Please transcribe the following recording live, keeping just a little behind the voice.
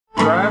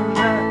driving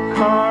that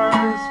car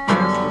as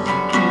fast as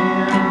you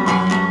can.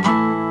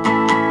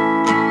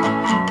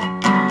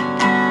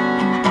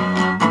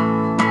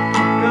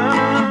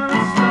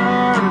 Gonna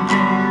start a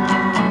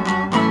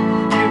band,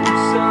 give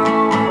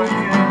yourself a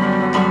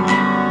hand.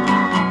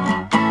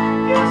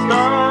 You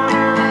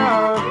started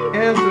out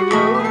as a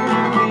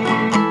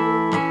roadie,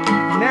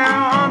 now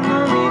I'm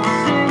the lead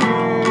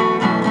singer.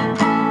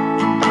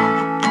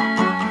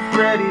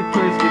 Freddie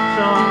plays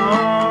guitar.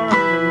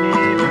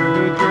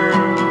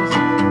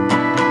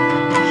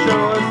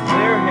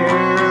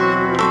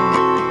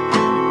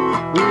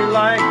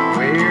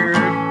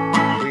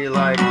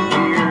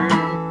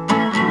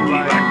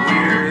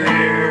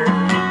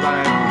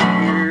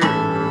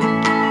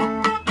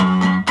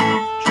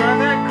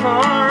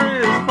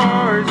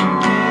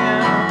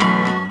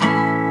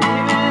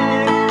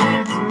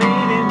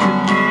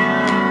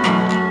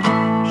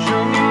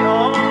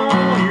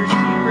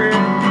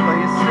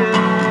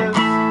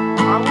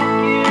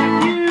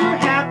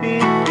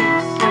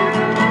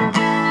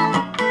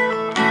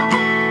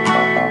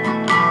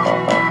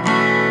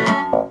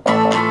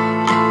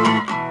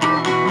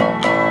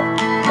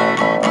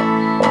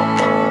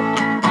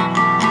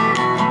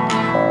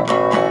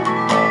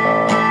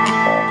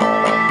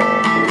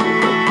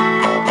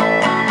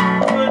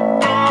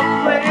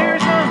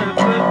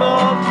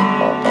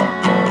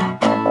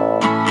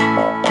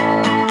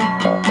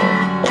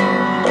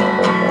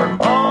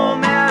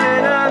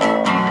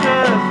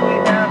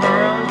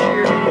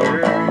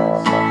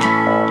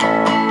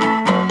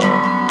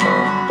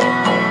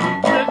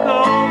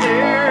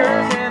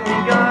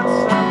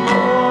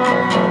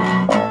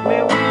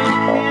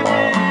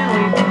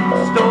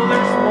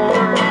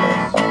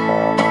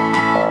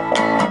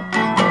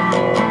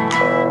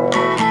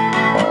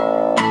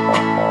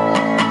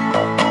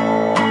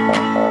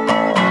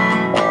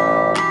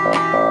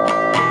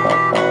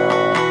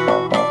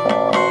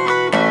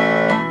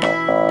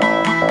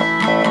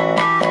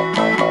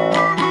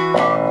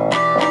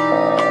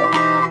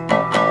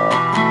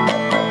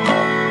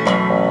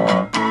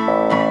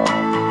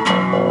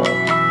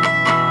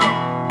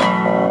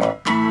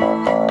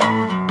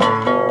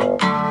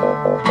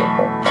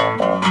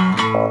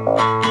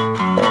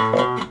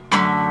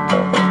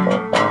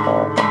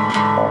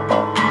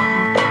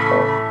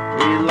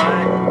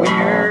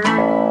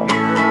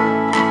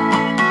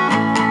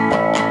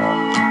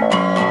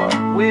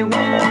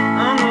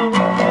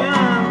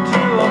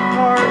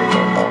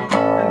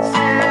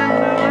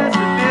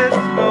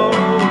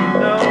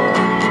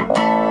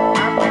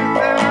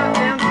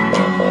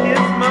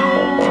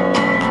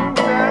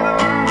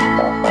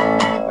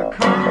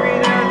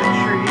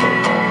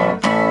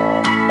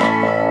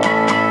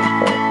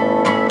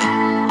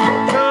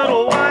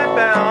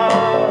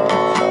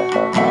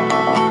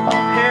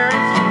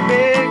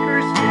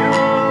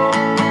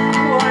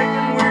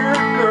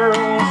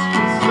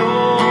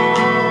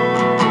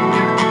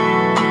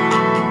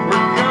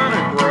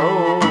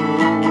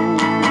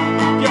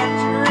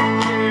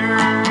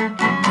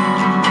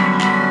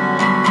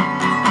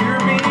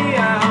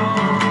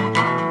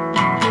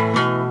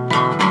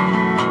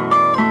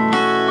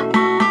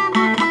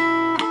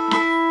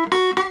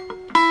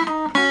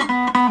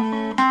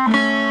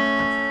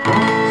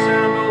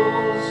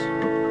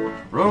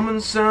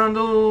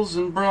 Sandals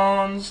and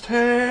bronzed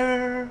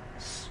hair,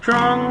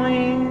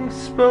 strongly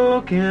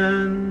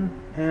spoken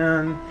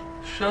and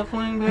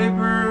shuffling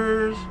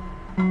papers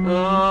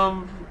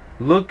of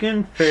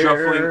looking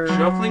fair,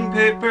 shuffling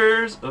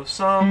papers of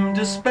some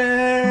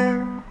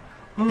despair.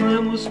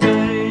 Endless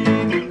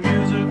pain in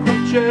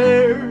musical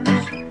chairs,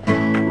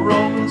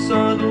 Roman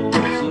sandals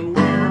and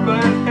weird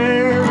bad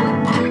hair,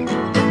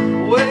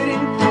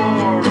 waiting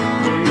for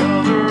the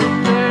other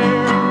pair.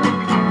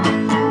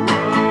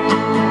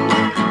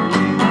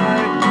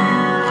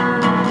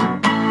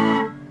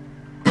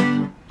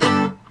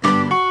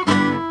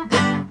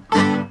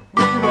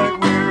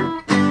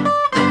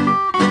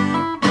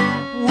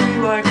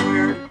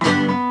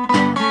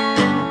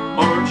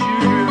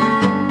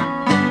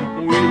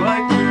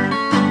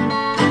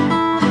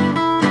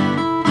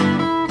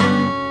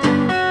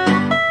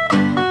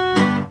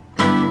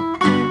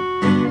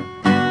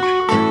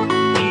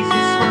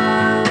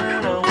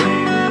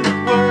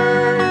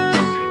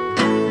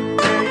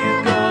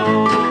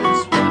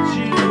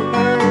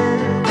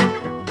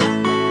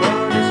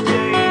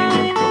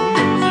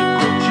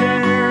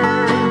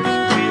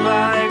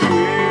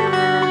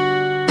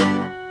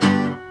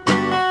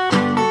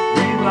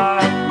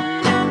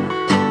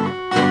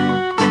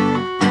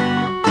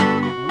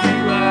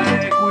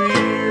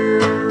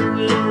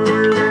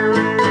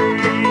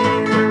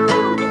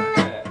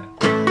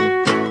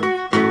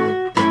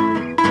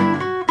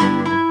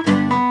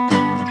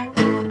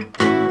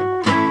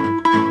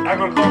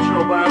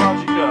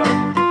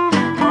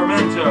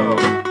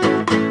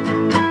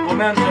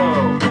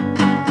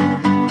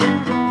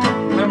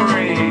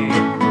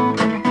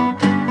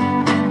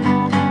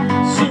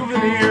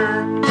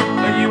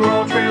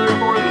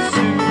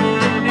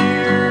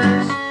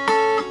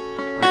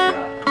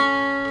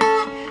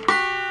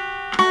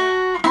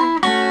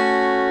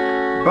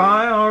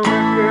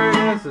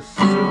 a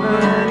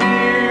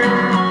souvenir.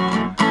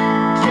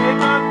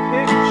 Take a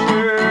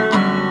picture,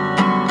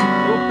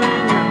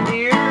 open your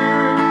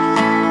ears.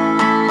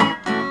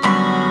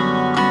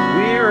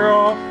 We're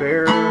all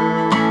fair.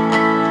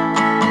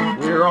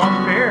 We're all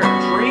fair.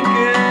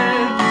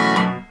 Trinkets,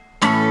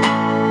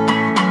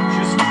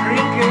 just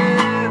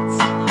trinkets,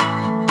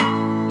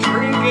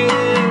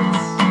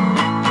 trinkets.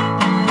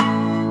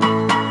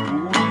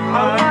 I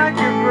like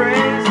your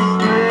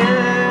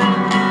bracelet,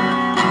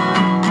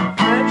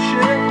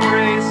 friendship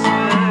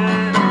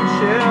bracelet,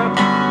 chip.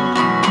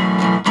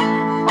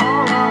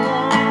 All I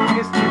want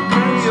is to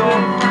be your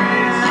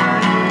friend.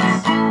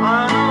 I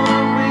know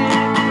that we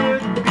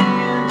could be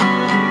in the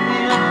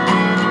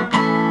end.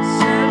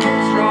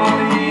 Sandals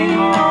rotting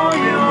off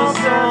in the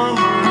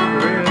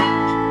summer.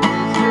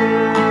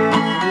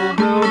 We'll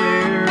go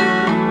there.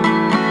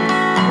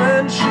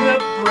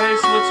 Friendship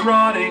bracelets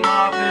rotting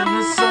off in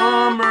the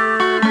summer.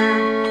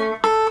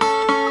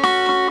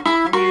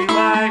 We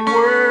like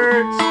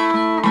words,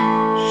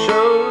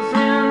 shows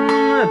in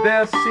the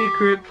best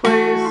secret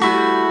places.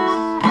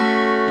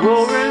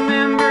 We'll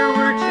remember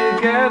we're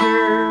together.